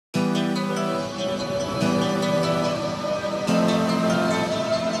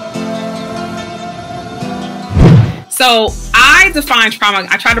So I define trauma,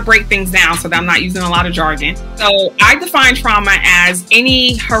 I try to break things down so that I'm not using a lot of jargon. So I define trauma as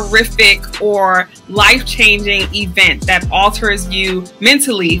any horrific or life-changing event that alters you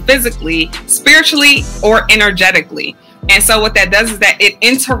mentally, physically, spiritually, or energetically. And so what that does is that it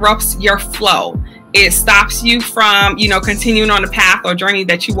interrupts your flow. It stops you from, continuing on the path or journey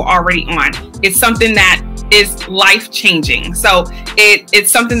that you were already on. It's something that is life-changing. So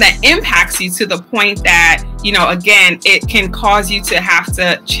it's something that impacts you to the point that, again, it can cause you to have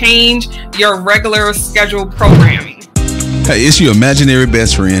to change your regular scheduled programming. Hey, it's your imaginary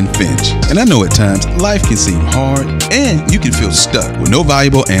best friend, Finch. And I know at times life can seem hard and you can feel stuck with no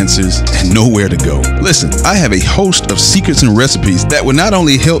valuable answers and nowhere to go. Listen, I have a host of secrets and recipes that will not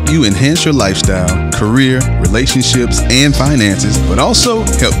only help you enhance your lifestyle, career, relationships, and finances, but also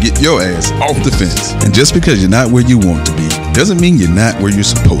help get your ass off the fence. And just because you're not where you want to be doesn't mean you're not where you're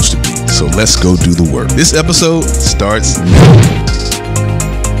supposed to be. So let's go do the work. This episode starts now.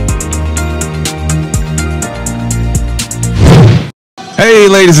 Hey,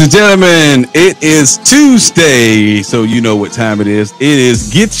 ladies and gentlemen, it is Tuesday, so you know what time it is. It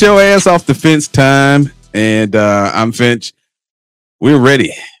is get your ass off the fence time, and I'm Finch. We're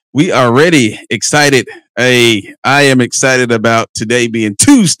ready. We are ready, excited. Hey, I am excited about today being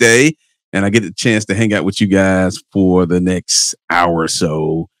Tuesday, and I get the chance to hang out with you guys for the next hour or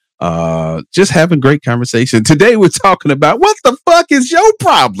so. Just having great conversation. Today we're talking about what the fuck is your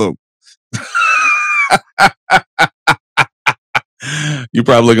problem? You're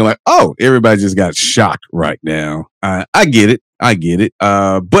probably looking like, oh, everybody just got shocked right now. I get it.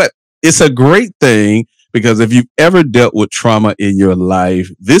 But it's a great thing because if you've ever dealt with trauma in your life,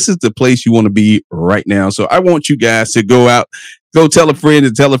 this is the place you want to be right now. So I want you guys to go out, go tell a friend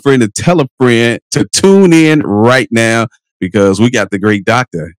to tell a friend to tell a friend to tune in right now because we got the great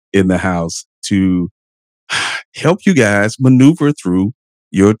doctor in the house to help you guys maneuver through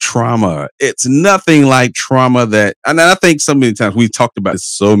your trauma. It's nothing like trauma that, and I think so many times we've talked about this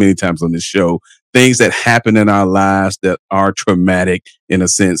so many times on this show, things that happen in our lives that are traumatic in a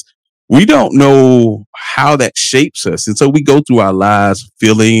sense. We don't know how that shapes us. And so we go through our lives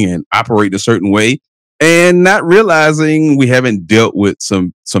feeling and operating a certain way and not realizing we haven't dealt with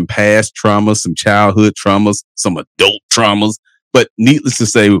some past traumas, some childhood traumas, some adult traumas. But needless to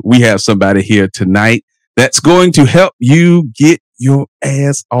say, we have somebody here tonight that's going to help you get your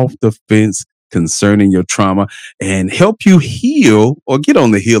ass off the fence concerning your trauma and help you heal or get on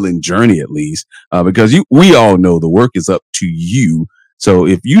the healing journey at least, because we all know the work is up to you. So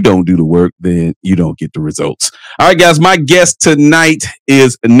if you don't do the work, then you don't get the results. All right, guys, my guest tonight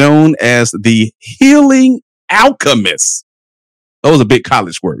is known as the healing alchemist. Those are big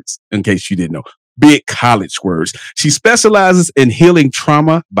college words, in case you didn't know. Big college words. She specializes in healing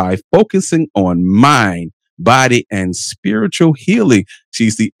trauma by focusing on mind, body, and spiritual healing.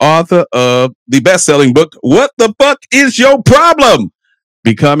 She's the author of the best-selling book, What the Fuck Is Your Problem?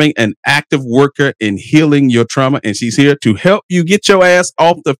 Becoming an active worker in healing your trauma. And she's here to help you get your ass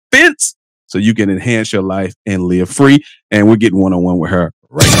off the fence so you can enhance your life and live free. And we're getting one-on-one with her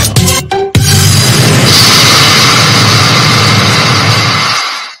right now.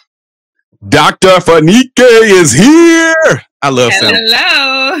 Dr. Fanike is here. I love sound.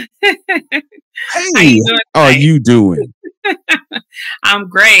 Hello. Hey, how are you doing? I'm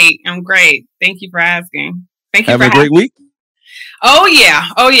great. Thank you for asking. Thank you. Having a great week? Oh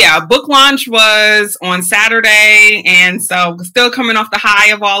yeah. Book launch was on Saturday. And so still coming off the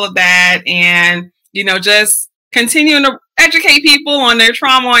high of all of that and, just continuing to educate people on their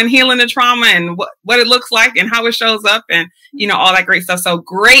trauma and healing the trauma and what it looks like and how it shows up and, all that great stuff. So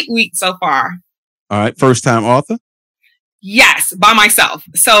great week so far. All right. First time author? Yes, by myself.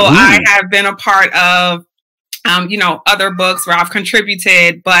 So I have been a part of, other books where I've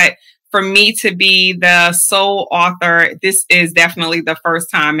contributed, but for me to be the sole author, this is definitely the first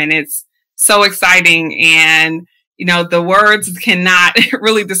time. And it's so exciting. And, the words cannot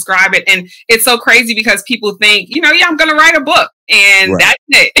really describe it. And it's so crazy because people think, I'm going to write a book and That's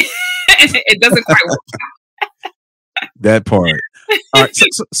it. It doesn't quite work out. That part. All right.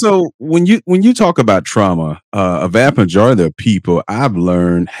 So when you talk about trauma, a vast majority of people I've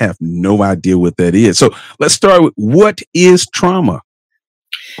learned have no idea what that is. So let's start with what is trauma?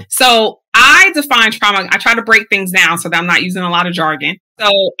 So I define trauma. I try to break things down so that I'm not using a lot of jargon. So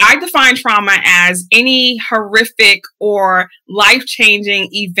I define trauma as any horrific or life-changing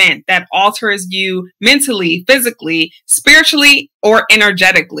event that alters you mentally, physically, spiritually, or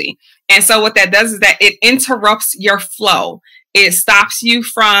energetically. And so what that does is that it interrupts your flow. It stops you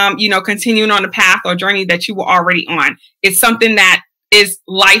from, continuing on the path or journey that you were already on. It's something that is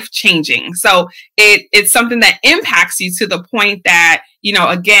life changing. So it's something that impacts you to the point that, you know,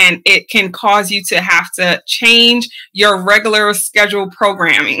 again, it can cause you to have to change your regular scheduled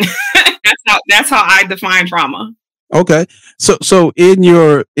programming. That's how I define trauma. Okay. So in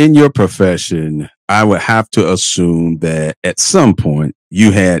your profession, I would have to assume that at some point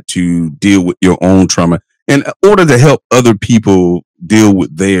you had to deal with your own trauma in order to help other people deal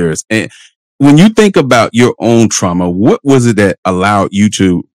with theirs. And when you think about your own trauma, what was it that allowed you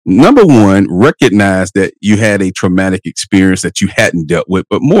to, number one, recognize that you had a traumatic experience that you hadn't dealt with,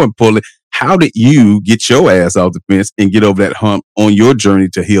 but more importantly, how did you get your ass off the fence and get over that hump on your journey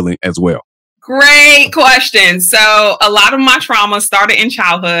to healing as well? Great question. So a lot of my trauma started in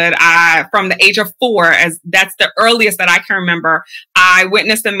childhood. From the age of 4, as that's the earliest that I can remember, I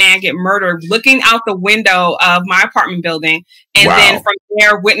witnessed a man get murdered looking out the window of my apartment building. And then from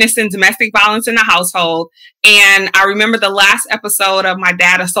there, witnessing domestic violence in the household. And I remember the last episode of my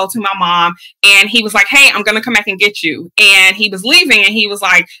dad assaulting my mom. And he was like, hey, I'm going to come back and get you. And he was leaving and he was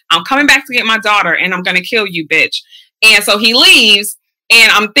like, I'm coming back to get my daughter and I'm going to kill you, bitch. And so he leaves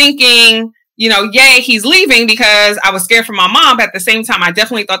and I'm thinking, you know, yay, he's leaving because I was scared for my mom. But at the same time, I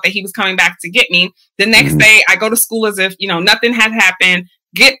definitely thought that he was coming back to get me. The next day, I go to school as if, you know, nothing had happened.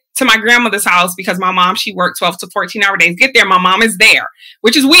 Get to my grandmother's house because my mom, she worked 12 to 14-hour days. Get there, my mom is there,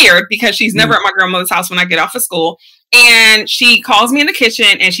 which is weird because she's never at my grandmother's house when I get off of school. And she calls me in the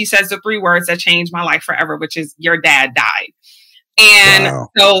kitchen and she says the 3 words that changed my life forever, which is your dad died. And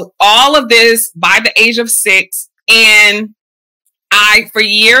so all of this by the age of 6, and I, for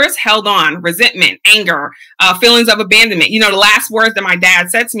years, held on resentment, anger, feelings of abandonment. You know, the last words that my dad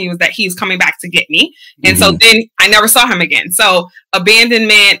said to me was that he's coming back to get me. And so then I never saw him again. So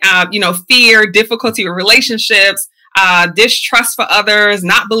abandonment, you know, fear, difficulty with relationships, distrust for others,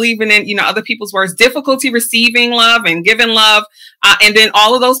 not believing in, you know, other people's words, difficulty receiving love and giving love. And then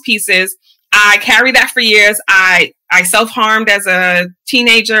all of those pieces, I carried that for years. I self-harmed as a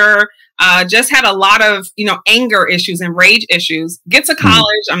teenager. Just had a lot of, you know, anger issues and rage issues. Get to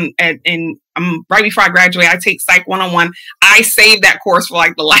college. I'm right before I graduate. I take Psych 101. I saved that course for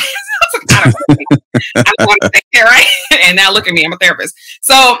like the last. I don't want to take it, right? And now look at me. I'm a therapist.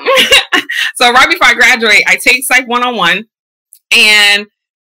 So right before I graduate, I take Psych 101, and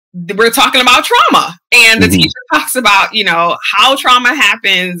we're talking about trauma. And the teacher talks about, you know, how trauma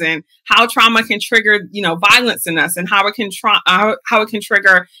happens and how trauma can trigger, you know, violence in us, and how it can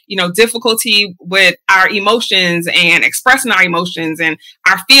trigger, you know, difficulty with our emotions and expressing our emotions and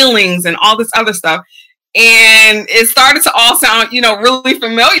our feelings and all this other stuff. And it started to all sound, you know, really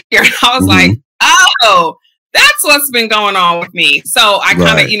familiar. I was like, oh, that's what's been going on with me. So I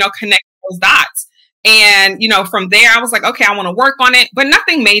kind of, you know, connect those dots. And, you know, from there, I was like, okay, I want to work on it, but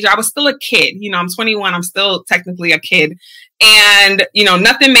nothing major. I was still a kid. You know, I'm 21. I'm still technically a kid. And, you know,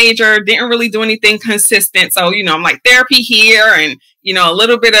 nothing major, didn't really do anything consistent. So, you know, I'm like therapy here and, you know, a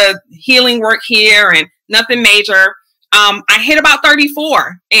little bit of healing work here and nothing major. I hit about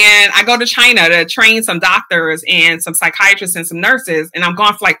 34 and I go to China to train some doctors and some psychiatrists and some nurses. And I'm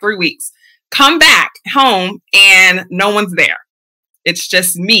gone for like 3 weeks. Come back home and no one's there. It's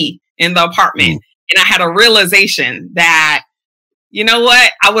just me in the apartment. And I had a realization that, you know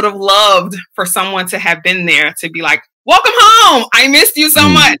what? I would have loved for someone to have been there to be like, welcome home. I missed you so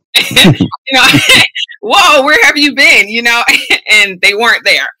much. You know, whoa, where have you been? You know, and they weren't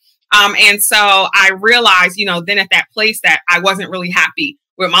there. And so I realized, you know, then at that place that I wasn't really happy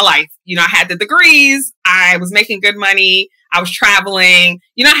with my life. You know, I had the degrees, I was making good money, I was traveling,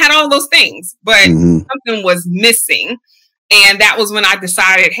 you know, I had all those things, but something was missing. And that was when I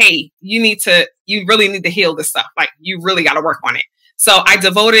decided, hey, you really need to heal this stuff. Like, you really got to work on it. So I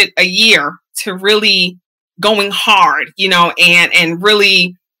devoted a year to really going hard, you know, and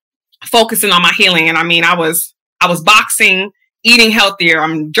really focusing on my healing. And I mean, I was boxing, eating healthier,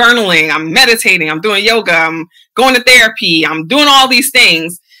 I'm journaling, I'm meditating, I'm doing yoga, I'm going to therapy, I'm doing all these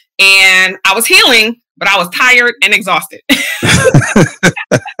things. And I was healing, but I was tired and exhausted.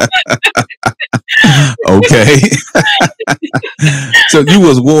 Okay. So you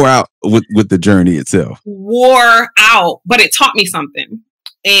was wore out with the journey itself. Wore out, but it taught me something.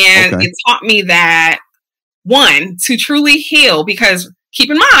 And it taught me that, one, to truly heal, because keep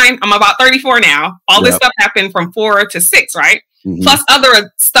in mind, I'm about 34 now. All this stuff happened from 4 to 6, right? Plus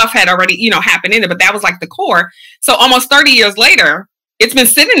other stuff had already, you know, happened in it, but that was like the core. So almost 30 years later, it's been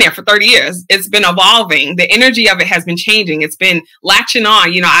sitting there for 30 years. It's been evolving. The energy of it has been changing. It's been latching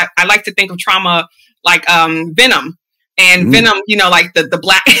on. You know, I like to think of trauma like venom. And Venom, you know, like the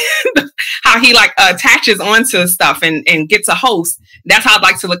black, how he like attaches onto stuff and gets a host. That's how I'd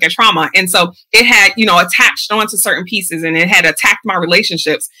like to look at trauma. And so it had, you know, attached onto certain pieces, and it had attacked my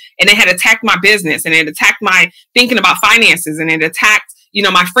relationships, and it had attacked my business, and it attacked my thinking about finances, and it attacked, you know,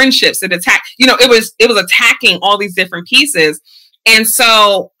 my friendships. It attacked, you know, it was attacking all these different pieces. And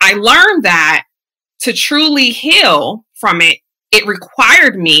so I learned that to truly heal from it, it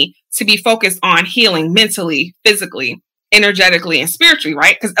required me to be focused on healing mentally, physically, energetically, and spiritually,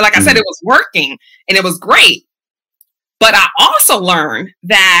 right? Because like I said, it was working and it was great. But I also learned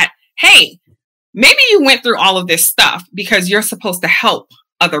that, hey, maybe you went through all of this stuff because you're supposed to help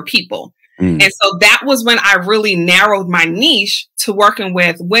other people. And so that was when I really narrowed my niche to working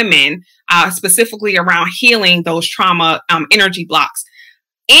with women, specifically around healing those trauma energy blocks.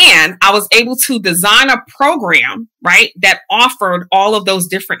 And I was able to design a program, right, that offered all of those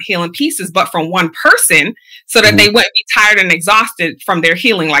different healing pieces, but from one person, so that they wouldn't be tired and exhausted from their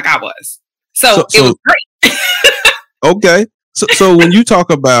healing like I was. So it was great. Okay. So when you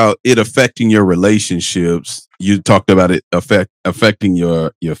talk about it affecting your relationships, you talked about it affecting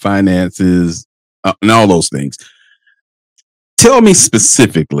your finances and all those things. Tell me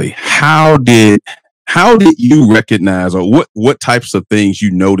specifically, how did you recognize, or what types of things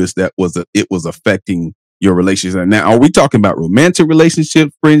you noticed that it was affecting your relationship? Now, are we talking about romantic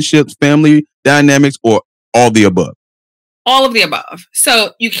relationships, friendships, family dynamics, or all the above? All of the above.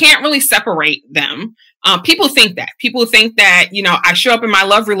 So you can't really separate them. People think that, you know, I show up in my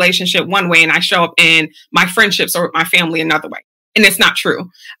love relationship one way and I show up in my friendships or with my family another way. And it's not true.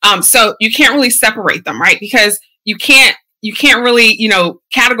 So you can't really separate them, right? Because you can't really, you know,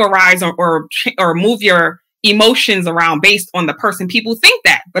 categorize or move your emotions around based on the person. People think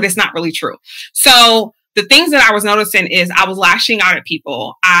that, but it's not really true. So the things that I was noticing is I was lashing out at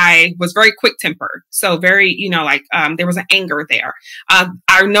people. I was very quick tempered. So very, you know, like there was an anger there.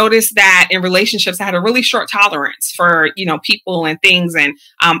 I noticed that in relationships, I had a really short tolerance for, you know, people and things. And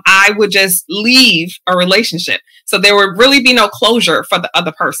I would just leave a relationship. So there would really be no closure for the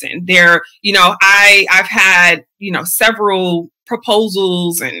other person. There, you know, I've had, you know, several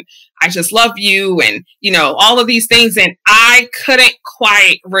proposals and I just love you and, you know, all of these things. And I couldn't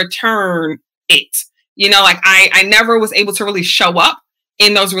quite return it. You know, like I never was able to really show up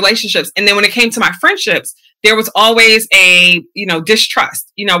in those relationships. And then when it came to my friendships, there was always a, you know,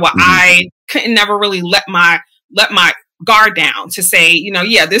 distrust, you know, what I couldn't never really let my guard down to say, you know,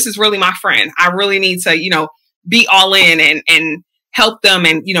 yeah, this is really my friend. I really need to, you know, be all in and help them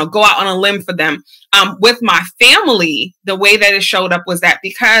and, you know, go out on a limb for them. With my family, the way that it showed up was that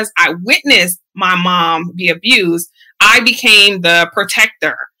because I witnessed my mom be abused, I became the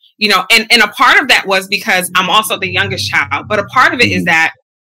protector. You know, and a part of that was because I'm also the youngest child, but a part of it is that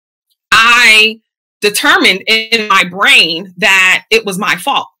I determined in my brain that it was my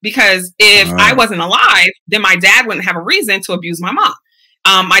fault, because if I wasn't alive, then my dad wouldn't have a reason to abuse my mom.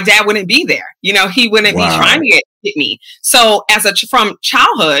 My dad wouldn't be there. You know, he wouldn't be trying to get me. So from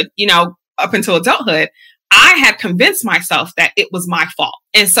childhood, you know, up until adulthood, I had convinced myself that it was my fault.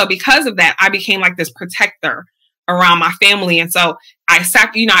 And so because of that, I became like this protector around my family. And so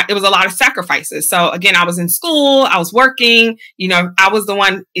it was a lot of sacrifices. So again, I was in school, I was working, you know, I was the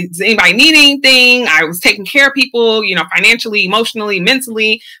one, is anybody need anything? I was taking care of people, you know, financially, emotionally,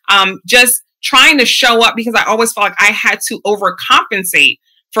 mentally, just trying to show up because I always felt like I had to overcompensate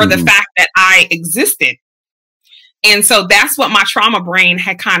for the fact that I existed. And so that's what my trauma brain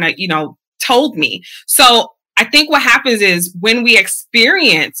had kind of, you know, told me. So I think what happens is when we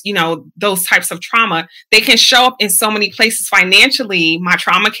experience, you know, those types of trauma, they can show up in so many places. Financially, my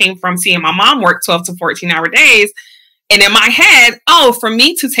trauma came from seeing my mom work 12 to 14-hour days. And in my head, for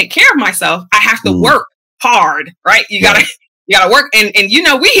me to take care of myself, I have to work hard, right? You gotta work. And you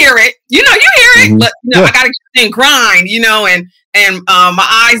know, we hear it, you know, you hear it, but you know, I gotta get and grind, you know, and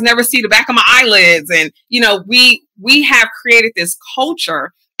my eyes never see the back of my eyelids. And, you know, we have created this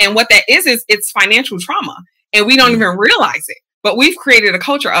culture, and what that is it's financial trauma. And we don't even realize it, but we've created a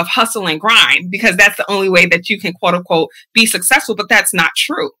culture of hustle and grind because that's the only way that you can, quote unquote, be successful. But that's not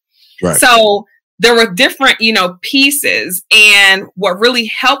true. Right. So there were different, you know, pieces. And what really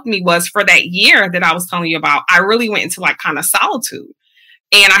helped me was for that year that I was telling you about, I really went into like kind of solitude.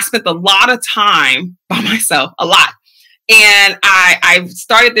 And I spent a lot of time by myself, a lot. And I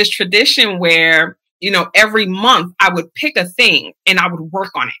started this tradition where, you know, every month I would pick a thing and I would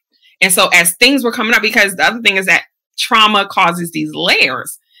work on it. And so as things were coming up, because the other thing is that trauma causes these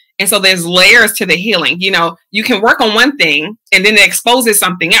layers. And so there's layers to the healing. You know, you can work on one thing and then it exposes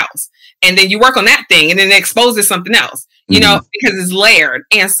something else. And then you work on that thing and then it exposes something else, you know, because it's layered.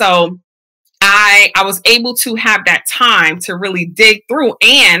 And so I was able to have that time to really dig through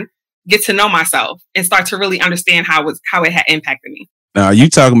and get to know myself and start to really understand how it had impacted me. Now, are you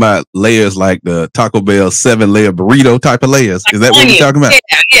talking about layers like the Taco Bell 7-layer burrito type of layers? Like is that what you're talking about?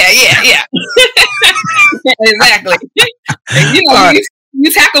 Yeah. Exactly. You know, right.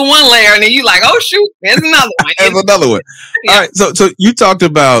 You tackle one layer and then you like, oh shoot, there's another one. There's another one. Yeah. All right. So you talked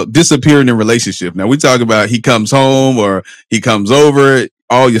about disappearing in relationship. Now we talk about he comes home or he comes over,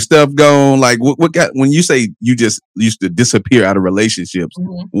 all your stuff gone. Like what when you say you just used to disappear out of relationships,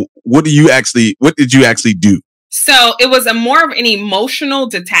 what did you actually do? So it was more of an emotional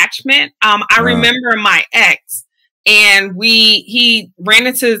detachment. I remember my ex, and he ran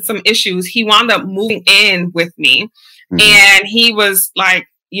into some issues. He wound up moving in with me, and he was like,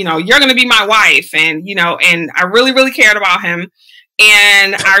 you know, you're going to be my wife. And, you know, and I really, really cared about him.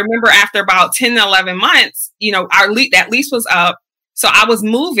 And I remember after about 10 to 11 months, you know, that lease was up. So I was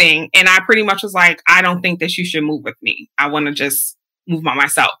moving, and I pretty much was like, I don't think that you should move with me. I want to just move by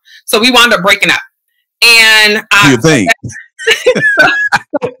myself. So we wound up breaking up. And you think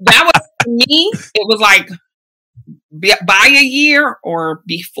that was me. It was like by a year or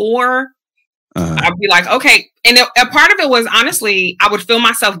before, I'd be like, okay. And a part of it was honestly, I would feel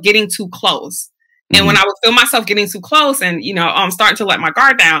myself getting too close. And when I would feel myself getting too close and, you know, I'm starting to let my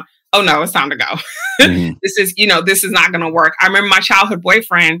guard down. Oh no, it's time to go. This is not going to work. I remember my childhood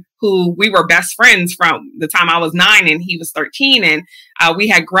boyfriend, who we were best friends from the time I was 9 and he was 13. And we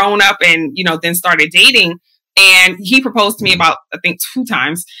had grown up and, you know, then started dating. And he proposed to me about, I think, 2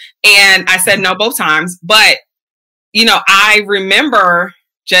 times. And I said no both times. But, you know, I remember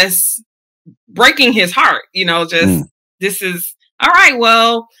just breaking his heart, you know, just this is all right.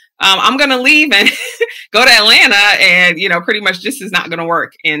 Well, I'm going to leave and go to Atlanta, and, you know, pretty much this is not going to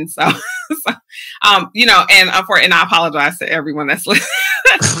work. And so, you know, and I apologize to everyone that's listening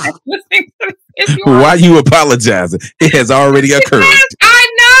to this. Why you apologizing? It has already occurred.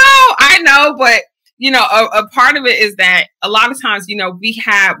 I know, but, you know, a part of it is that a lot of times, you know,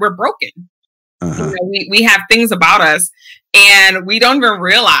 we're broken. You know, we have things about us, and we don't even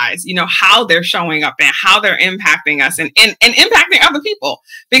realize, you know, how they're showing up and how they're impacting us and impacting other people,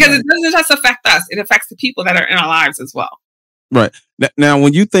 because it doesn't just affect us. It affects the people that are in our lives as well. Right. Now,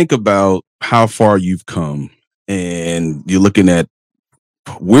 when you think about how far you've come and you're looking at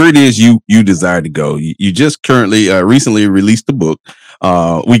where it is you desire to go, you just recently released the book.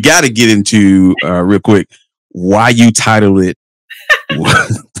 We got to get into real quick why you titled it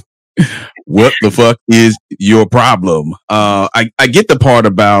What the fuck is your problem? I get the part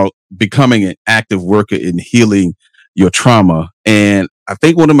about becoming an active worker in healing your trauma. And I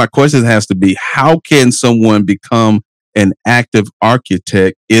think one of my questions has to be, how can someone become an active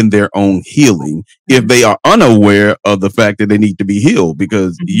architect in their own healing if they are unaware of the fact that they need to be healed?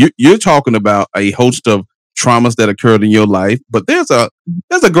 Because you're talking about a host of traumas that occurred in your life, but there's a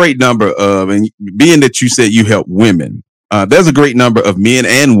great number of, and being that you said you help women, there's a great number of men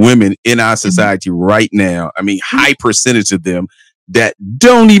and women in our society right now. I mean, high percentage of them that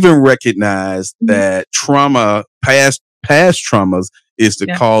don't even recognize that trauma, past traumas, is the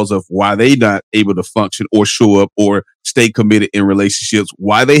cause of why they not able to function or show up or stay committed in relationships,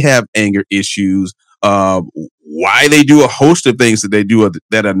 why they have anger issues, why they do a host of things that they do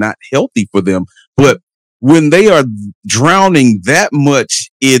that are not healthy for them. But when they are drowning that much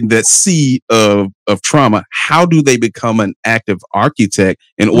in that sea of trauma, how do they become an active architect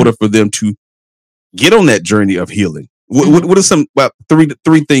in order for them to get on that journey of healing? What are some about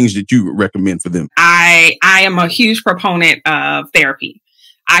three things that you recommend for them? I am a huge proponent of therapy.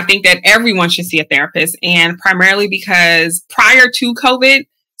 I think that everyone should see a therapist, and primarily because prior to COVID,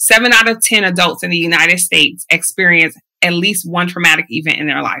 7 out of 10 adults in the United States experienced at least one traumatic event in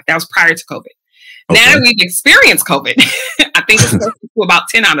their life. That was prior to COVID. Okay. Now that we've experienced COVID, I think it's close to about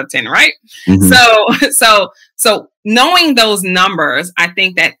 10 out of 10, right? So knowing those numbers, I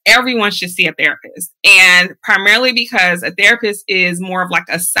think that everyone should see a therapist, and primarily because a therapist is more of like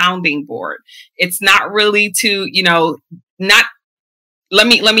a sounding board. It's not really to, you know, let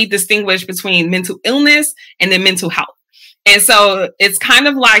me distinguish between mental illness and then mental health. And so it's kind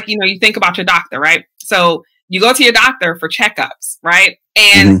of like, you know, you think about your doctor, right? So you go to your doctor for checkups, right?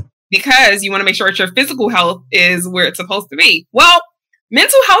 And because you want to make sure that your physical health is where it's supposed to be. Well,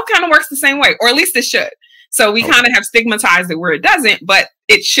 mental health kind of works the same way, or at least it should. So we kind of have stigmatized it where it doesn't, but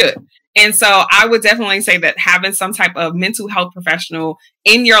it should. And so I would definitely say that having some type of mental health professional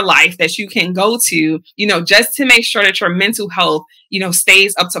in your life that you can go to, you know, just to make sure that your mental health, you know,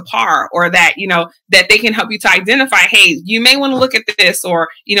 stays up to par, or that, you know, that they can help you to identify, hey, you may want to look at this, or,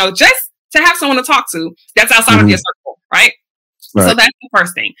 you know, just to have someone to talk to that's outside of your circle, right? Right. So that's the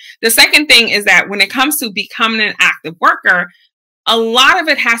first thing. The second thing is that when it comes to becoming an active worker, a lot of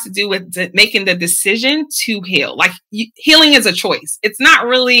it has to do with making the decision to heal. Like healing is a choice. It's not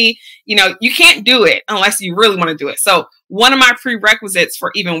really, you can't do it unless you really want to do it. So one of my prerequisites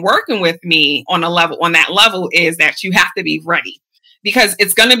for even working with me on that level is that you have to be ready, because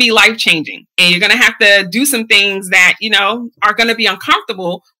it's going to be life changing and you're going to have to do some things that, are going to be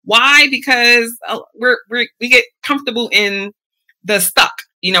uncomfortable. Why? Because we get comfortable in the stuck.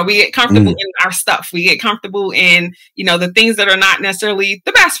 We get comfortable in our stuff. We get comfortable in, the things that are not necessarily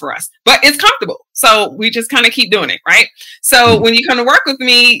the best for us, but it's comfortable. So we just kind of keep doing it. Right. So when you come to work with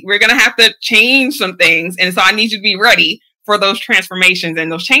me, we're going to have to change some things. And so I need you to be ready for those transformations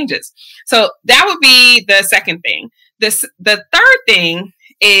and those changes. So that would be the second thing. The third thing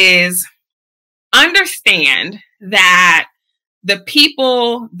is understand that the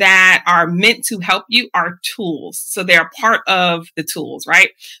people that are meant to help you are tools. So they're part of the tools,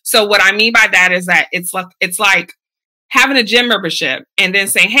 right? So what I mean by that is that it's like having a gym membership and then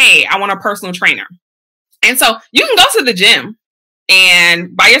saying, hey, I want a personal trainer. And so you can go to the gym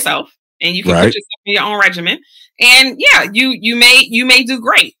and by yourself and you can put yourself in your own regimen. And yeah, you may do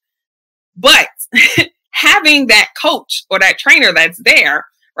great. But having that coach or that trainer that's there,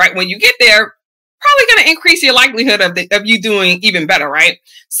 right, when you get there, probably going to increase your likelihood of you doing even better, right?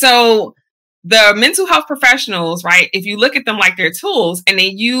 So the mental health professionals, right, if you look at them like they're tools and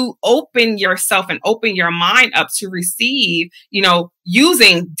then you open yourself and open your mind up to receive,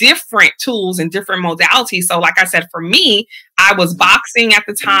 using different tools and different modalities. So like I said, for me, I was boxing at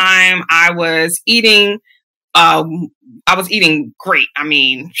the time. I was eating great. I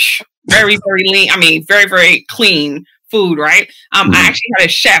mean, very, very lean. I mean, very, very clean food, right? I actually had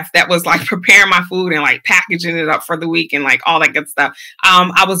a chef that was like preparing my food and like packaging it up for the week and like all that good stuff.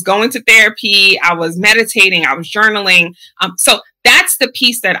 I was going to therapy. I was meditating. I was journaling. So that's the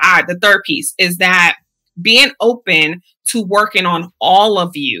piece the third piece is that being open to working on all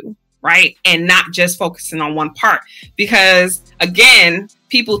of you, right? And not just focusing on one part. Because again,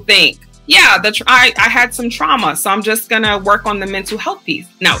 people think, yeah, I had some trauma, so I'm just going to work on the mental health piece.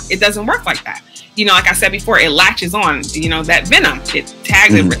 No, it doesn't work like that. Like I said before, it latches on, that venom.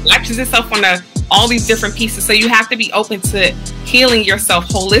 It latches itself on all these different pieces. So you have to be open to healing yourself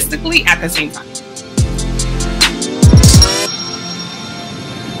holistically at the same time.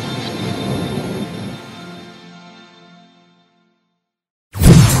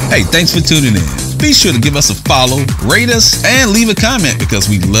 Hey, thanks for tuning in. Be sure to give us a follow, rate us, and leave a comment because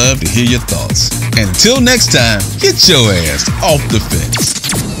we love to hear your thoughts. And until next time, get your ass off the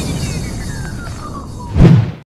fence.